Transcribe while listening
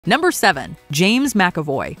Number 7. James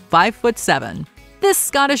McAvoy, 5'7". This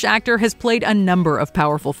Scottish actor has played a number of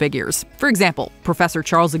powerful figures. For example, Professor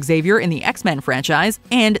Charles Xavier in the X-Men franchise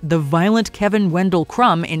and the violent Kevin Wendell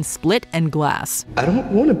Crumb in Split and Glass. I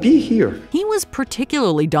don't want to be here. He was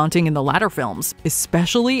particularly daunting in the latter films,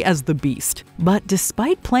 especially as the Beast. But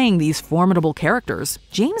despite playing these formidable characters,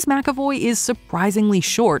 James McAvoy is surprisingly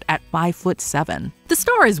short at 5'7". The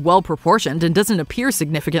star is well-proportioned and doesn't appear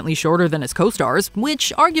significantly shorter than his co-stars,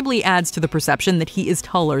 which arguably adds to the perception that he is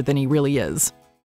taller than he really is.